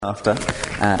after,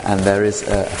 and there is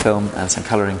a film and some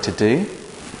colouring to do.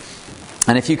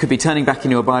 And if you could be turning back in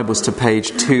your Bibles to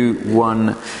page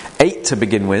 218 to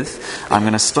begin with, I'm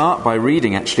going to start by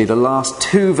reading actually the last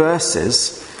two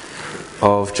verses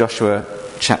of Joshua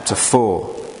chapter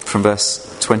 4 from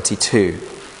verse 22.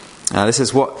 This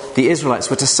is what the Israelites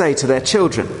were to say to their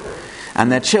children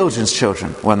and their children's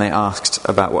children when they asked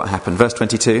about what happened. Verse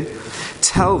 22,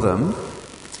 tell them,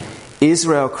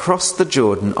 Israel crossed the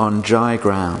Jordan on dry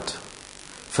ground,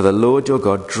 for the Lord your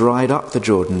God dried up the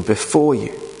Jordan before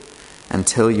you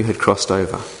until you had crossed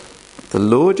over. The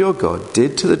Lord your God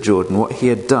did to the Jordan what he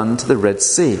had done to the Red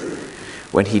Sea,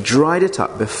 when he dried it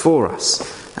up before us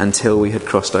until we had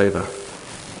crossed over.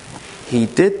 He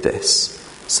did this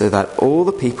so that all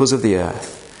the peoples of the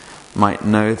earth might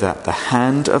know that the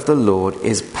hand of the Lord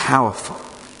is powerful,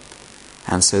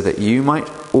 and so that you might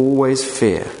always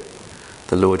fear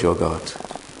the Lord your God.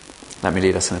 Let me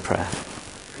lead us in a prayer.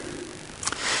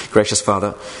 Gracious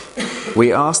Father,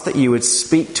 we ask that you would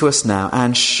speak to us now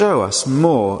and show us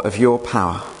more of your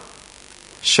power.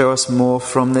 Show us more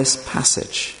from this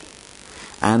passage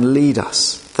and lead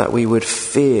us that we would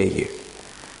fear you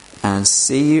and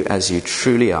see you as you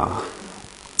truly are.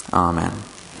 Amen.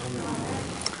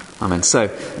 Amen. So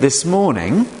this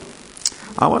morning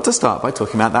I want to start by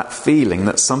talking about that feeling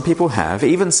that some people have,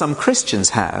 even some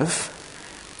Christians have,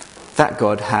 that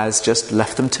God has just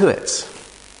left them to it.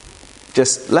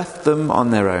 Just left them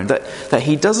on their own. That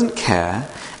he doesn't care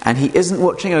and he isn't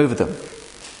watching over them.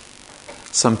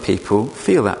 Some people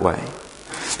feel that way.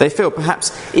 They feel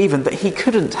perhaps even that he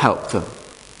couldn't help them.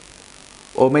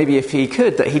 Or maybe if he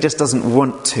could, that he just doesn't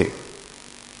want to.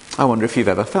 I wonder if you've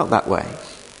ever felt that way.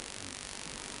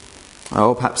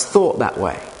 Or perhaps thought that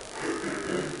way.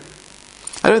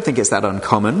 I don't think it's that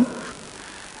uncommon.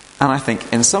 And I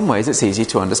think in some ways it's easy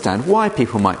to understand why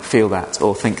people might feel that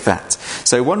or think that.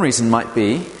 So one reason might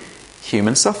be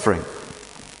human suffering.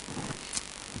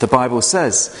 The Bible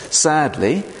says,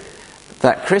 sadly,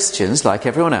 that Christians, like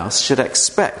everyone else, should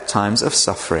expect times of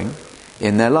suffering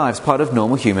in their lives, part of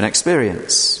normal human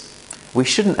experience. We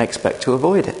shouldn't expect to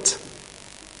avoid it.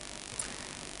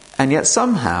 And yet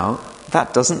somehow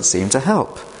that doesn't seem to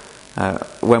help.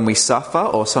 When we suffer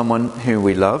or someone who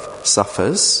we love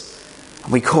suffers,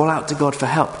 we call out to God for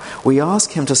help. We ask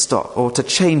him to stop or to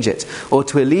change it or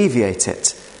to alleviate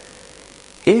it.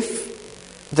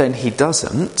 If then he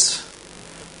doesn't,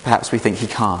 perhaps we think he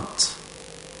can't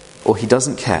or he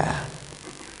doesn't care.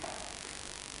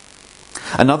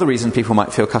 Another reason people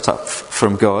might feel cut off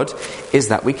from God is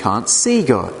that we can't see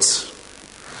God.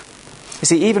 You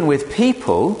see, even with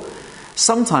people,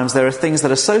 sometimes there are things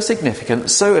that are so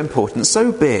significant, so important,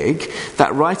 so big,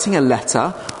 that writing a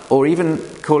letter or even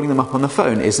calling them up on the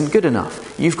phone isn't good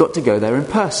enough. You've got to go there in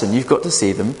person. You've got to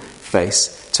see them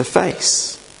face to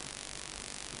face.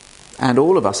 And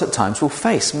all of us at times will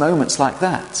face moments like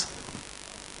that.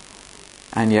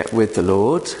 And yet with the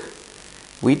Lord,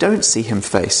 we don't see him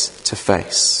face to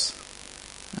face.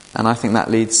 And I think that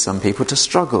leads some people to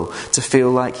struggle, to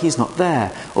feel like he's not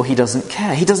there or he doesn't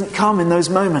care. He doesn't come in those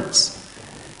moments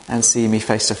and see me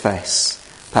face to face,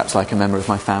 perhaps like a member of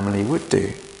my family would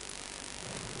do.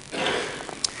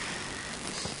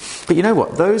 But you know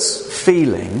what? Those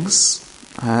feelings,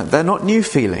 they're not new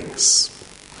feelings.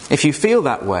 If you feel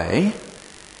that way,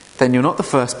 then you're not the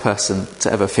first person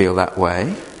to ever feel that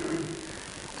way.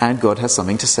 And God has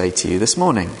something to say to you this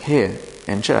morning, here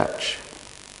in church.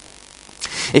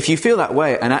 If you feel that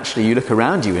way, and actually you look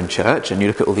around you in church, and you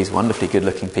look at all these wonderfully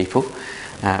good-looking people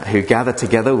who gather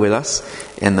together with us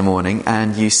in the morning,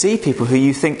 and you see people who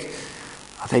you think,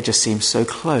 oh, they just seem so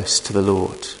close to the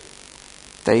Lord.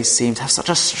 They seem to have such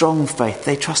a strong faith.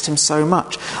 They trust him so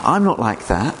much. I'm not like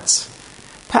that.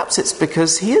 Perhaps it's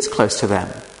because he is close to them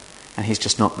and he's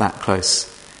just not that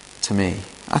close to me.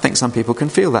 I think some people can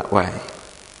feel that way.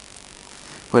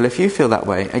 Well, if you feel that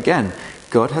way, again,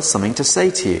 God has something to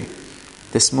say to you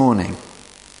this morning.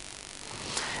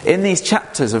 In these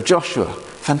chapters of Joshua,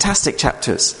 fantastic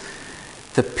chapters,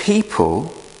 the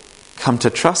people come to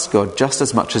trust God just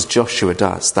as much as Joshua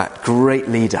does, that great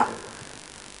leader.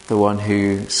 The one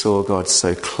who saw God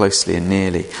so closely and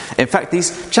nearly. In fact,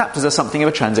 these chapters are something of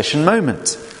a transition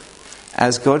moment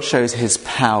as God shows his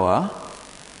power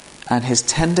and his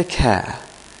tender care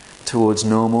towards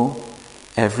normal,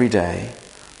 everyday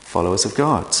followers of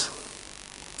God.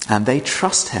 And they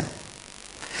trust him.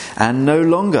 And no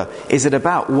longer is it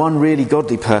about one really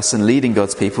godly person leading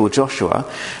God's people, Joshua,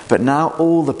 but now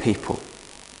all the people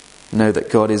know that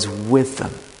God is with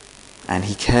them and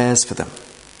he cares for them.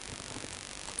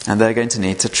 And they're going to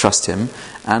need to trust him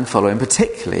and follow him,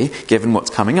 particularly given what's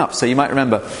coming up. So you might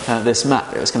remember this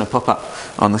map. It's going to pop up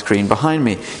on the screen behind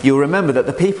me. You'll remember that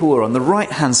the people were on the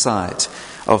right-hand side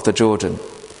of the Jordan.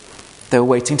 They were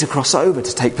waiting to cross over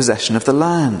to take possession of the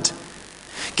land.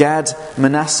 Gad,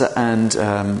 Manasseh and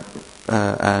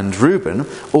Reuben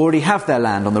already have their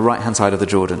land on the right-hand side of the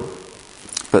Jordan.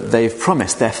 But they've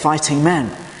promised their fighting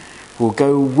men will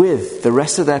go with the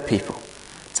rest of their people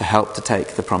to help to take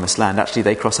the promised land. Actually,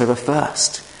 they cross over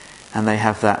first, and they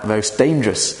have that most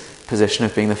dangerous position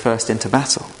of being the first into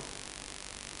battle.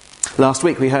 Last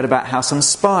week we heard about how some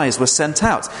spies were sent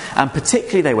out, and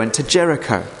particularly they went to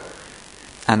Jericho,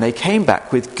 and they came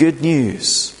back with good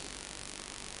news.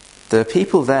 The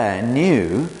people there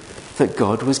knew that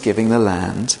God was giving the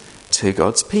land to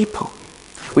God's people.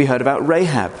 We heard about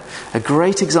Rahab, a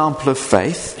great example of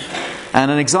faith, and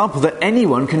an example that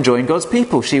anyone can join God's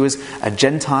people. She was a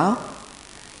Gentile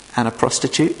and a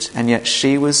prostitute, and yet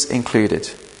she was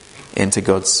included into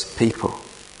God's people.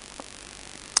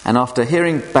 And after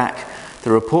hearing back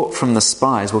the report from the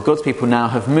spies, well, God's people now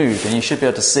have moved, and you should be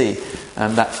able to see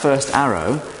that first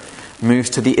arrow moves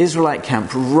to the Israelite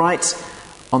camp right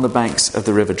on the banks of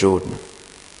the River Jordan.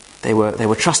 They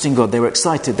were trusting God, they were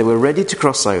excited, they were ready to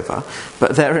cross over,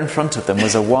 but there in front of them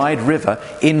was a wide river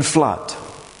in flood.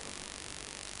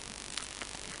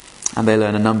 And they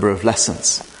learn a number of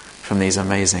lessons from these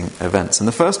amazing events. And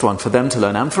the first one for them to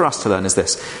learn and for us to learn is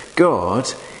this: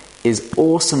 God is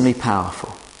awesomely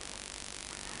powerful.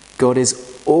 God is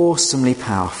awesomely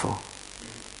powerful.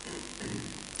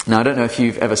 Now, I don't know if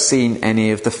you've ever seen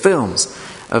any of the films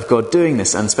of God doing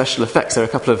this and special effects. There are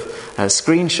a couple of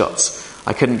screenshots.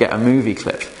 I couldn't get a movie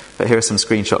clip, but here are some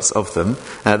screenshots of them.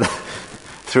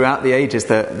 Throughout the ages,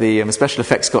 the special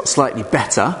effects got slightly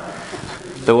better.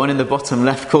 The one in the bottom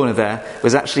left corner there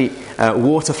was actually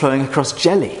water flowing across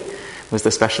jelly, was the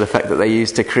special effect that they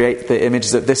used to create the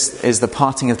images that this is the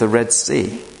parting of the Red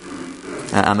Sea.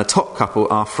 And the top couple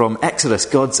are from Exodus,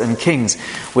 Gods and Kings,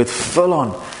 with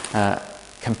full-on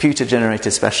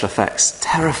computer-generated special effects.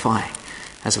 Terrifying,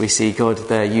 as we see God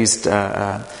there used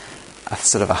a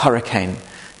sort of a hurricane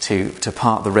to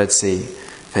part the Red Sea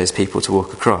for his people to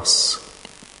walk across.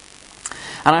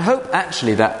 And I hope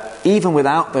actually that even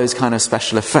without those kind of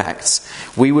special effects,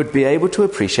 we would be able to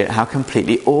appreciate how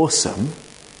completely awesome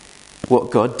what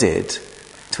God did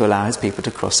to allow his people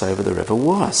to cross over the river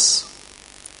was.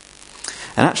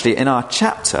 And actually, in our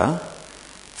chapter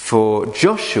for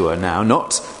Joshua now,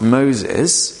 not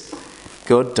Moses,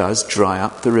 God does dry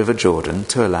up the River Jordan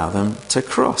to allow them to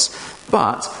cross.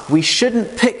 But we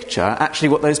shouldn't picture actually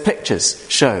what those pictures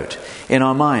showed in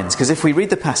our minds. Because if we read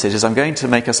the passage, as I'm going to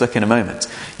make us look in a moment,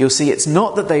 you'll see it's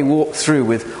not that they walk through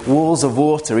with walls of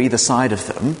water either side of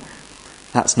them.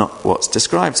 That's not what's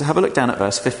described. So have a look down at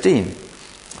verse 15.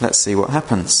 Let's see what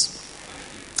happens.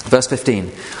 Verse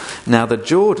 15. Now the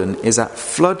Jordan is at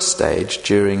flood stage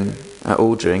during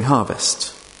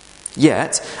harvest.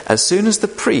 Yet, as soon as the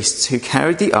priests who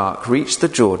carried the ark reached the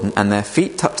Jordan and their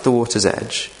feet touched the water's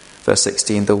edge, verse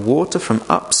 16, the water from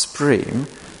upstream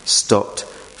stopped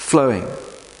flowing.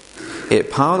 It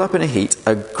piled up in a heap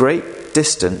a great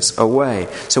distance away.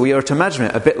 So we are to imagine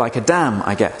it a bit like a dam,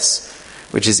 I guess,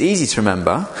 which is easy to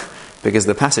remember because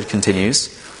the passage continues.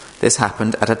 This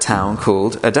happened at a town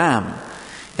called Adam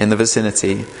in the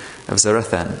vicinity of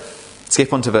Zarethan.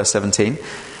 Skip on to verse 17.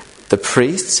 The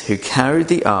priests who carried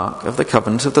the ark of the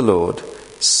covenant of the Lord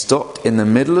stopped in the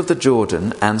middle of the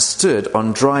Jordan and stood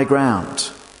on dry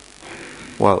ground,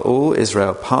 while all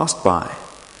Israel passed by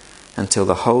until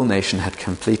the whole nation had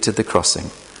completed the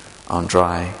crossing on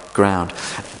dry ground.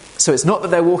 So it's not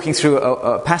that they're walking through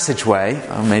a passageway,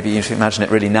 or maybe you should imagine it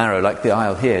really narrow, like the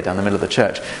aisle here down the middle of the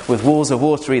church, with walls of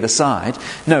water either side.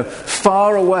 No,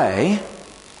 far away,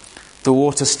 the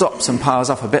water stops and piles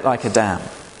up a bit like a dam.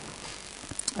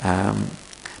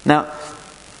 Now,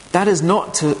 that is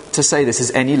not to say this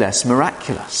is any less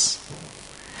miraculous.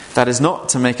 That is not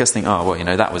to make us think,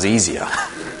 that was easier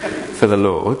for the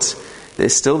Lord.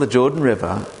 There's still the Jordan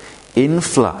River in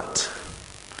flood.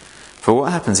 For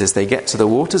what happens is they get to the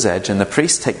water's edge and the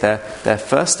priests take their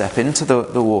first step into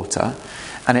the water,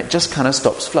 and it just kind of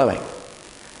stops flowing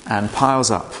and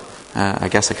piles up, I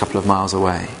guess, a couple of miles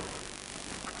away.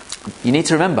 You need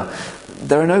to remember,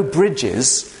 there are no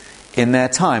bridges in their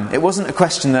time. It wasn't a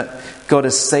question that God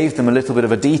has saved them a little bit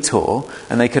of a detour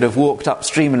and they could have walked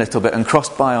upstream a little bit and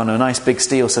crossed by on a nice big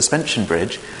steel suspension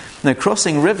bridge. No,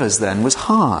 crossing rivers then was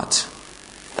hard,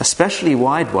 especially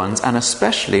wide ones and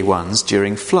especially ones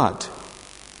during flood.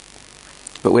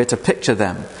 But we're to picture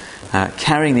them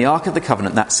carrying the Ark of the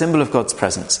Covenant, that symbol of God's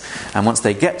presence, and once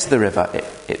they get to the river,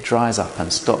 it dries up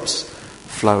and stops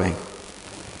flowing.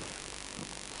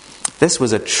 This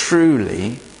was a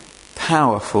truly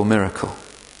powerful miracle.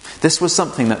 This was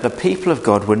something that the people of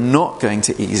God were not going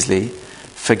to easily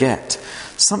forget.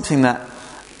 Something that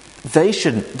they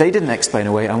didn't explain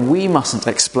away, and we mustn't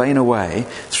explain away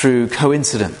through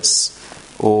coincidence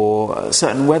or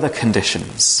certain weather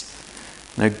conditions.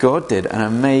 No, God did an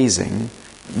amazing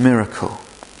miracle.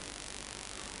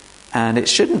 And it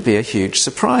shouldn't be a huge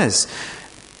surprise,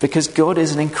 because God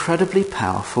is an incredibly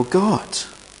powerful God.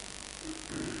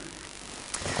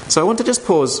 So I want to just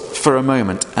pause for a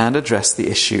moment and address the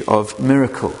issue of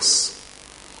miracles.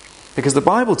 Because the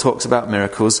Bible talks about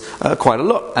miracles quite a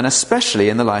lot, and especially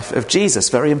in the life of Jesus,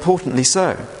 very importantly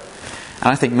so. And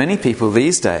I think many people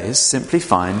these days simply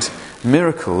find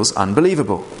miracles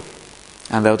unbelievable.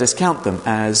 And they'll discount them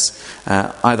as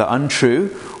either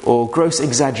untrue or gross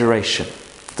exaggeration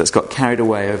that's got carried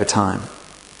away over time.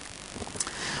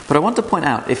 But I want to point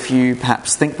out, if you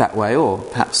perhaps think that way, or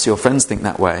perhaps your friends think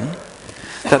that way,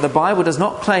 that the Bible does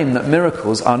not claim that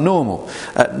miracles are normal.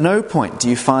 At no point do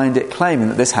you find it claiming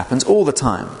that this happens all the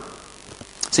time.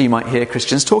 So you might hear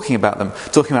Christians talking about them,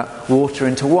 talking about water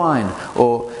into wine,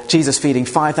 or Jesus feeding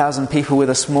 5,000 people with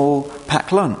a small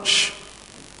packed lunch.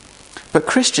 But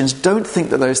Christians don't think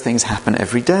that those things happen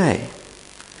every day.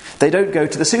 They don't go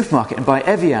to the supermarket and buy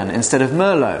Evian instead of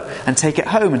Merlot and take it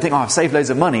home and think, I've saved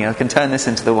loads of money, I can turn this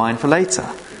into the wine for later.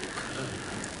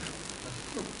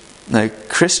 No,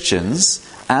 Christians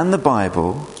and the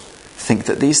Bible think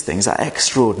that these things are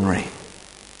extraordinary.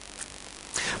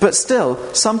 But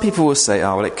still, some people will say,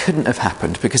 it couldn't have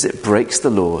happened because it breaks the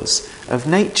laws of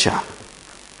nature.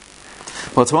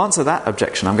 Well, to answer that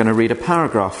objection, I'm going to read a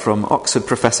paragraph from Oxford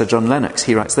professor John Lennox.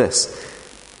 He writes this: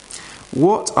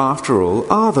 "What, after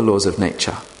all, are the laws of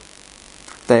nature?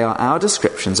 They are our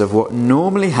descriptions of what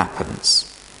normally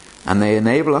happens, and they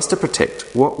enable us to predict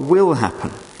what will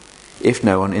happen if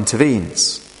no one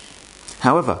intervenes.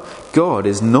 However, God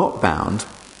is not bound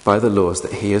by the laws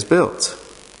that he has built.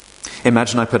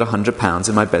 Imagine I put £100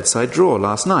 in my bedside drawer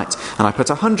last night, and I put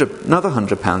another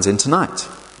 £100 in tonight.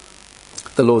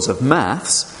 The laws of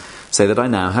maths say that I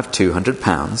now have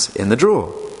 £200 in the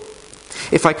drawer.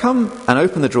 If I come and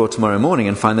open the drawer tomorrow morning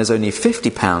and find there's only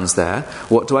 £50 there,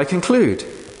 what do I conclude?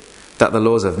 That the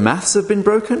laws of maths have been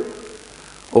broken?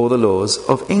 Or the laws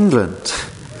of England?"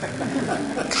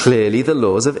 Clearly the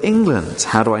laws of England.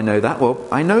 How do I know that? Well,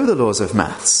 I know the laws of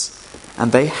maths,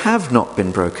 and they have not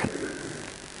been broken.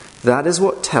 That is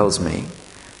what tells me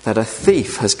that a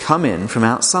thief has come in from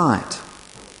outside.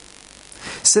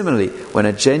 Similarly, when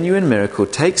a genuine miracle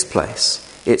takes place,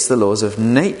 it's the laws of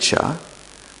nature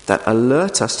that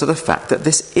alert us to the fact that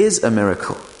this is a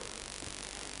miracle.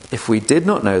 If we did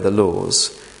not know the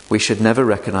laws, we should never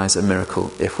recognize a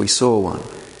miracle if we saw one.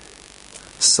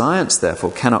 Science,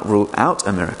 therefore, cannot rule out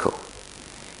a miracle.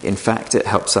 In fact, it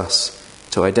helps us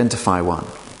to identify one.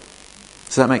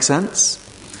 Does that make sense?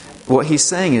 What he's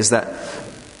saying is that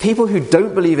people who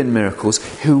don't believe in miracles,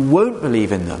 who won't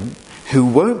believe in them, who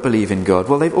won't believe in God,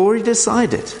 well, they've already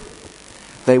decided.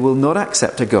 They will not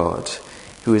accept a God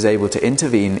who is able to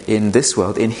intervene in this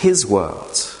world, in his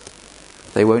world.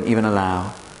 They won't even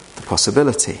allow the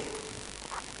possibility.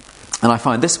 And I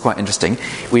find this quite interesting.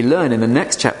 We learn in the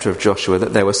next chapter of Joshua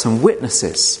that there were some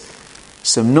witnesses,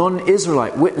 some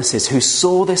non-Israelite witnesses who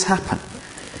saw this happen.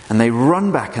 And they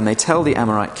run back and they tell the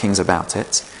Amorite kings about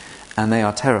it, and they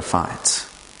are terrified.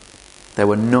 There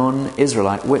were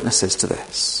non-Israelite witnesses to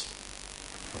this.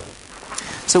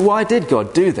 So why did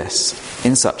God do this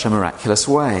in such a miraculous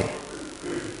way?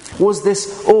 Was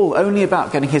this all only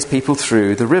about getting his people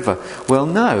through the river? Well,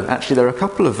 no. Actually, there are a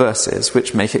couple of verses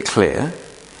which make it clear.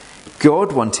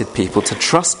 God wanted people to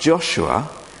trust Joshua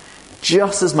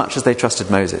just as much as they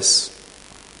trusted Moses.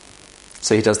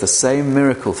 So he does the same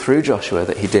miracle through Joshua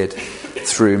that he did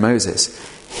through Moses.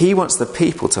 He wants the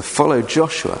people to follow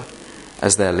Joshua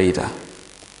as their leader.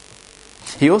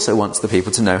 He also wants the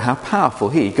people to know how powerful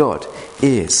he, God,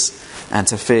 is, and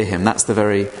to fear him. That's the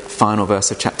very final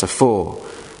verse of chapter 4,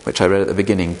 which I read at the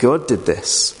beginning. God did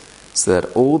this so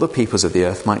that all the peoples of the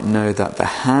earth might know that the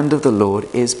hand of the Lord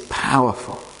is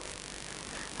powerful,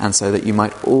 and so that you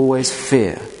might always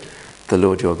fear the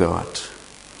Lord your God.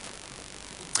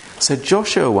 So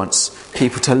Joshua wants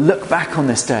people to look back on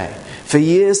this day for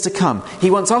years to come. He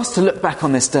wants us to look back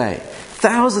on this day,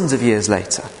 thousands of years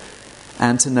later,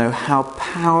 and to know how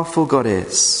powerful God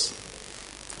is.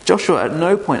 Joshua at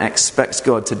no point expects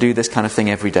God to do this kind of thing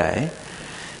every day,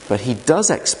 but he does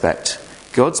expect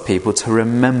God's people to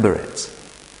remember it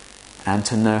and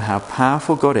to know how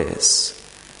powerful God is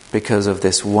because of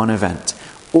this one event.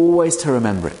 Always to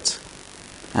remember it,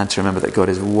 and to remember that God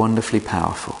is wonderfully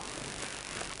powerful.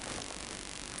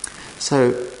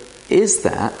 So, is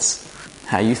that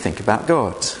how you think about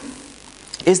God?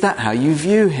 Is that how you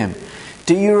view him?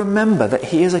 Do you remember that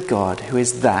he is a God who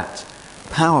is that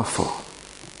powerful?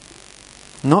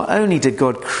 Not only did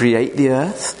God create the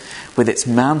earth with its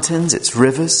mountains, its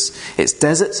rivers, its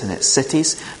deserts and its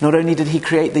cities, not only did he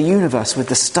create the universe with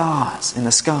the stars in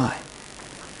the sky,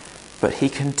 but he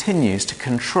continues to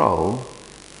control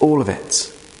all of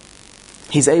it.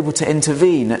 He's able to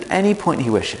intervene at any point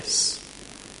he wishes.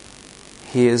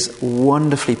 He is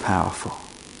wonderfully powerful.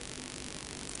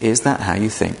 Is that how you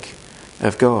think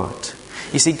of God?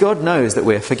 You see, God knows that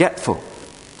we're forgetful.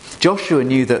 Joshua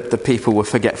knew that the people were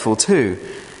forgetful too.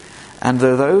 And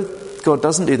although God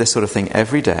doesn't do this sort of thing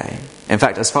every day, in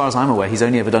fact, as far as I'm aware, he's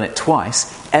only ever done it twice,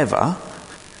 ever,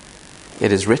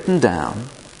 it is written down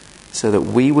so that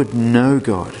we would know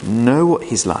God, know what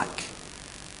he's like,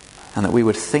 and that we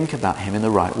would think about him in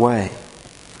the right way,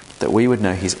 that we would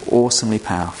know he's awesomely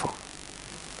powerful.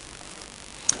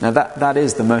 Now that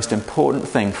is the most important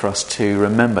thing for us to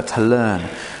remember, to learn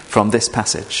from this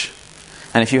passage.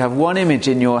 And if you have one image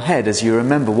in your head as you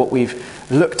remember what we've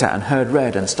looked at and heard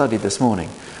read and studied this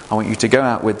morning, I want you to go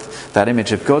out with that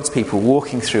image of God's people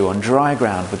walking through on dry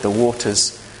ground with the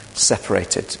waters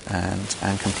separated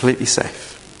and completely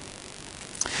safe.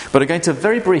 But I'm going to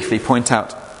very briefly point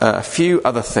out a few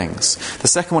other things. The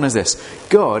second one is this: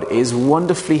 God is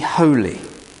wonderfully holy.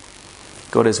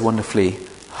 God is wonderfully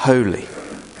holy.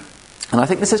 And I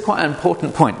think this is quite an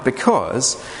important point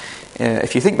because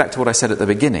if you think back to what I said at the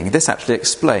beginning, this actually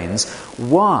explains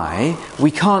why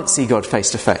we can't see God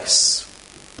face to face.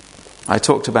 I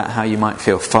talked about how you might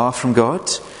feel far from God.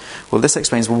 Well, this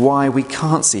explains why we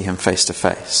can't see him face to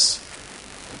face.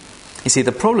 You see,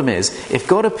 the problem is, if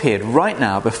God appeared right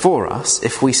now before us,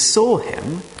 if we saw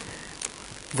him,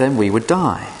 then we would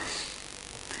die.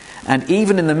 And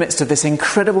even in the midst of this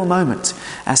incredible moment,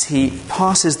 as he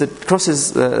parts the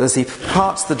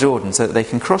Jordan so that they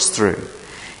can cross through,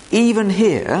 even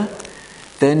here,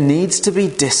 there needs to be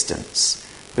distance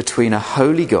between a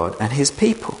holy God and his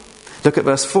people. Look at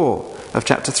verse 4 of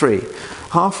chapter 3.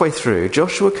 Halfway through,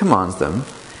 Joshua commands them,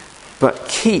 but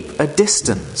keep a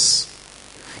distance.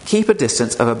 Keep a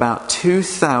distance of about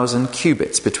 2,000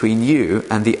 cubits between you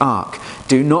and the ark.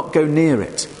 Do not go near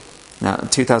it. Now,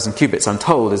 2,000 cubits, I'm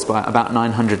told, is by about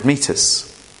 900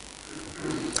 meters.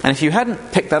 And if you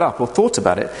hadn't picked that up or thought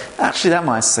about it, actually that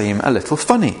might seem a little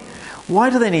funny. Why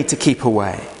do they need to keep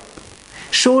away?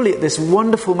 Surely at this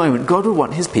wonderful moment, God would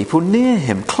want his people near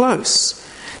him, close.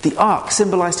 The ark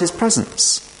symbolized his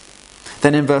presence.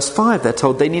 Then in verse 5, they're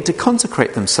told they need to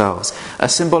consecrate themselves, a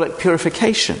symbolic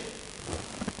purification.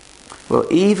 Well,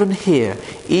 even here,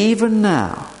 even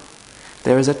now,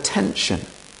 there is a tension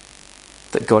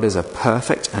that God is a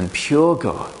perfect and pure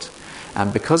God,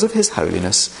 and because of his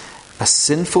holiness, a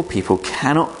sinful people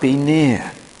cannot be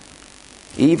near,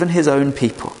 even his own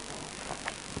people.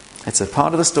 It's a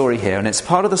part of the story here, and it's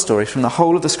part of the story from the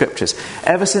whole of the scriptures,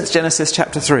 ever since Genesis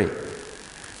chapter 3,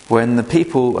 when the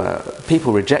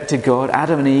people rejected God.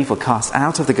 Adam and Eve were cast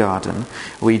out of the garden.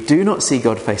 We do not see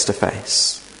God face to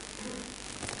face,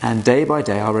 and day by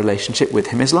day our relationship with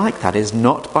him is like that, is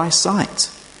not by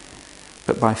sight,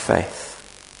 but by faith.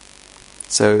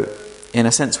 So, in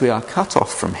a sense, we are cut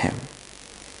off from him.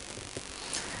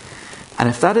 And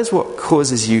if that is what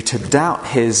causes you to doubt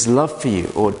his love for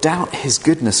you or doubt his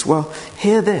goodness, well,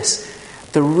 hear this.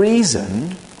 The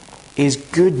reason is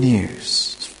good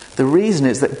news. The reason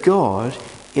is that God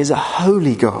is a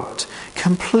holy God,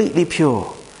 completely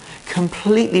pure,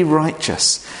 completely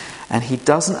righteous, and he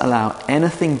doesn't allow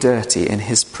anything dirty in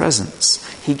his presence.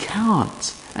 He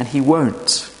can't, and he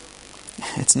won't.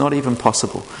 It's not even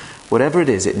possible. Whatever it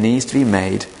is, it needs to be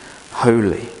made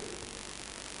holy.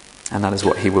 And that is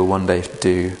what he will one day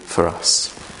do for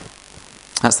us.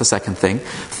 That's the second thing.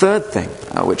 Third thing,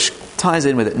 which ties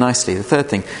in with it nicely, the third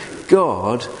thing,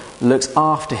 God looks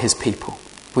after his people.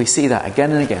 We see that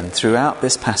again and again throughout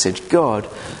this passage. God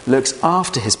looks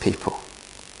after his people.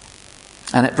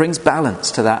 And it brings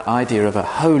balance to that idea of a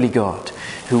holy God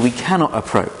who we cannot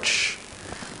approach.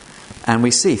 And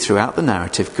we see throughout the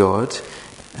narrative God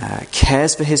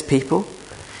cares for his people,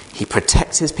 he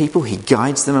protects his people, he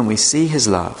guides them, and we see his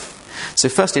love. So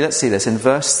firstly, let's see this in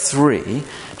verse 3,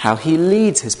 how he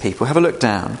leads his people. Have a look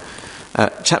down,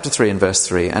 chapter 3 and verse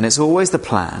 3, and it's always the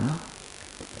plan.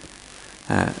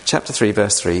 Chapter 3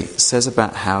 verse 3 says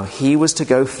about how he was to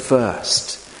go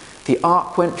first. The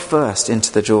ark went first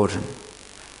into the Jordan,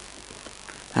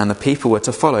 and the people were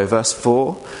to follow. Verse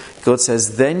 4, God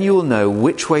says, then you will know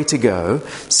which way to go,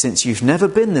 since you've never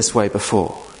been this way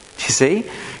before. You see,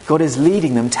 God is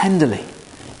leading them tenderly,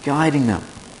 guiding them,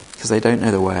 because they don't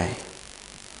know the way.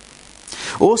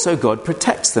 Also, God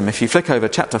protects them. If you flick over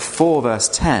chapter 4, verse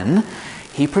 10,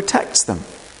 he protects them.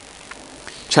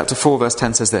 Chapter 4, verse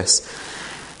 10 says this: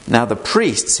 "Now the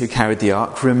priests who carried the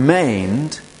ark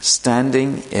remained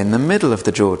standing in the middle of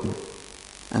the Jordan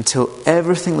until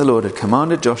everything the Lord had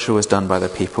commanded Joshua was done by the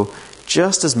people,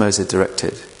 just as Moses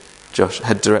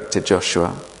had directed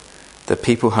Joshua. The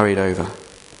people hurried over.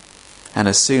 And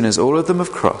as soon as all of them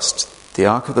have crossed, the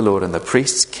ark of the Lord and the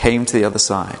priests came to the other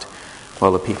side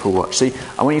while the people watched." See,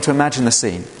 I want you to imagine the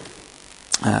scene.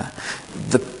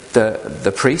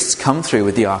 The priests come through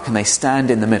with the ark and they stand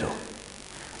in the middle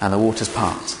and the waters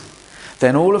part.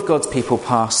 Then all of God's people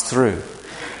pass through.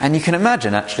 And you can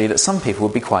imagine actually that some people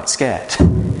would be quite scared.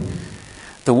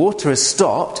 The water has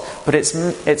stopped, but it's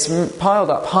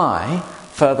piled up high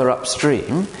further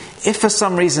upstream. If for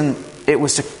some reason it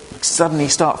was to suddenly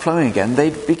start flowing again,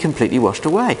 they'd be completely washed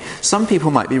away. Some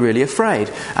people might be really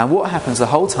afraid. And what happens the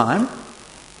whole time?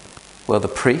 Well, the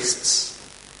priests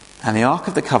and the Ark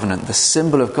of the Covenant, the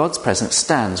symbol of God's presence,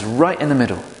 stands right in the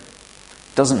middle.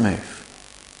 Doesn't move.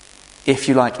 If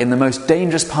you like, in the most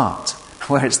dangerous part,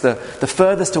 where it's the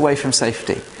furthest away from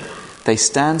safety, they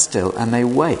stand still and they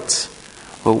wait.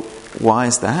 Well, why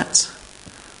is that?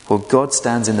 Well, God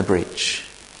stands in the breach.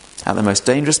 At the most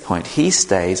dangerous point, he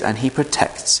stays and he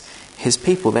protects his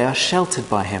people. They are sheltered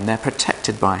by him. They're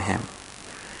protected by him.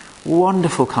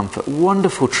 Wonderful comfort,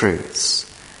 wonderful truths.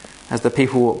 As the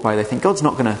people walk by, they think, God's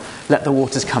not going to let the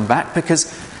waters come back because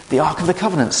the Ark of the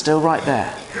Covenant's still right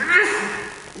there.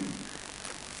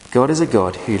 God is a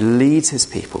God who leads his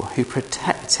people, who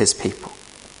protects his people.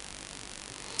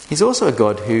 He's also a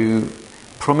God who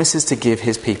promises to give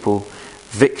his people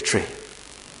victory.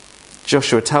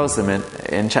 Joshua tells them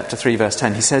in chapter 3, verse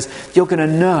 10, he says, "You're going to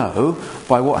know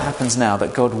by what happens now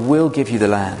that God will give you the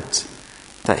land,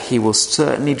 that he will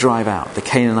certainly drive out the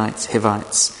Canaanites,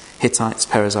 Hivites, Hittites,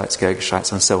 Perizzites,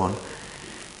 Girgashites, and so on."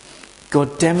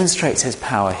 God demonstrates his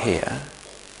power here,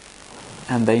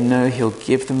 and they know he'll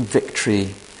give them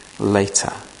victory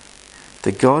later.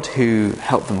 The God who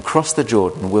helped them cross the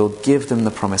Jordan will give them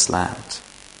the promised land.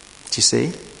 Do you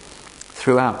see?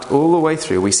 Throughout, all the way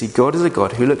through, we see God as a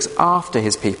God who looks after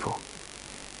his people.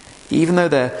 Even though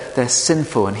they're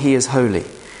sinful and he is holy,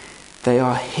 they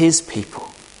are his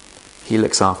people. He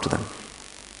looks after them.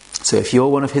 So if you're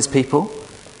one of his people,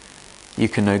 you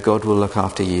can know God will look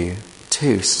after you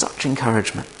too. Such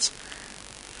encouragement.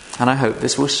 And I hope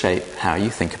this will shape how you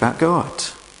think about God.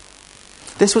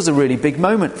 This was a really big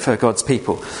moment for God's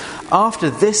people.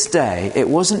 After this day, it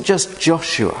wasn't just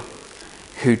Joshua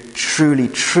who truly,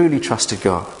 truly trusted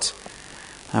God.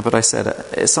 But I said,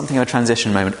 it's something of a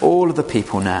transition moment. All of the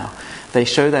people now, they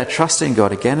show their trust in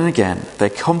God again and again. Their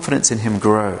confidence in him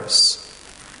grows.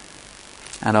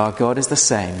 And our God is the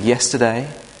same yesterday,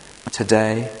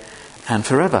 today, and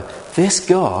forever. This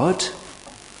God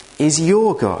is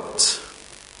your God.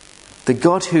 The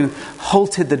God who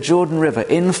halted the Jordan River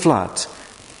in flood,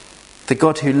 the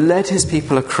God who led his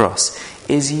people across,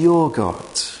 is your God.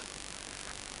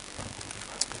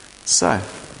 So,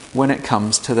 when it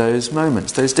comes to those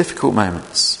moments, those difficult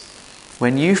moments,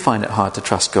 when you find it hard to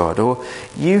trust God, or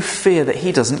you fear that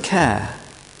he doesn't care,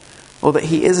 or that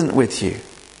he isn't with you,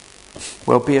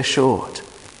 well, be assured.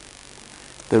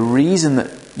 The reason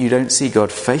that you don't see God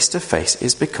face to face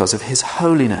is because of his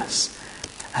holiness.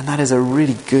 And that is a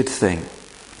really good thing.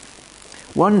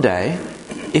 One day,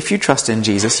 if you trust in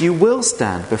Jesus, you will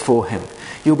stand before him.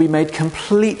 You'll be made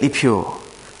completely pure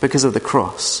because of the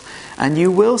cross. And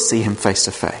you will see him face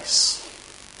to face.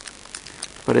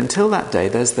 But until that day,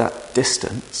 there's that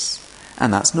distance.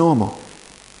 And that's normal.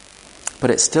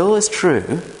 But it still is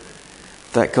true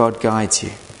that God guides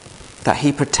you. That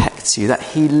he protects you. That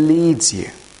he leads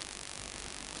you.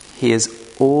 He is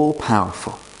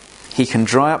all-powerful. He can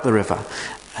dry up the river.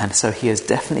 And so he is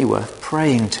definitely worth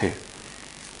praying to.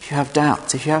 If you have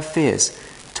doubts, if you have fears,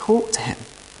 talk to him.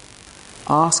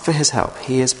 Ask for his help.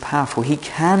 He is powerful. He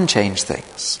can change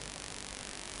things.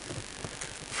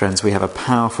 Friends, we have a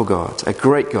powerful God, a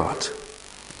great God.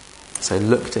 So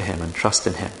look to him and trust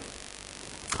in him.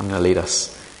 I'm going to lead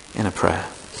us in a prayer.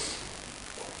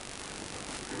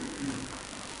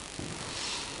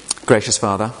 Gracious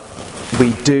Father,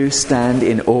 we do stand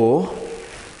in awe.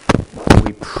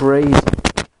 We praise you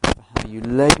for how you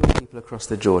led your people across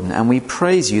the Jordan. And we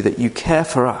praise you that you care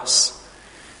for us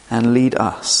and lead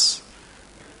us.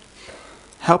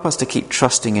 Help us to keep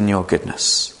trusting in your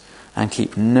goodness and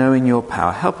keep knowing your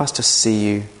power. Help us to see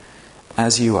you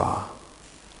as you are.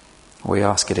 We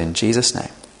ask it in Jesus'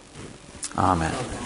 name. Amen.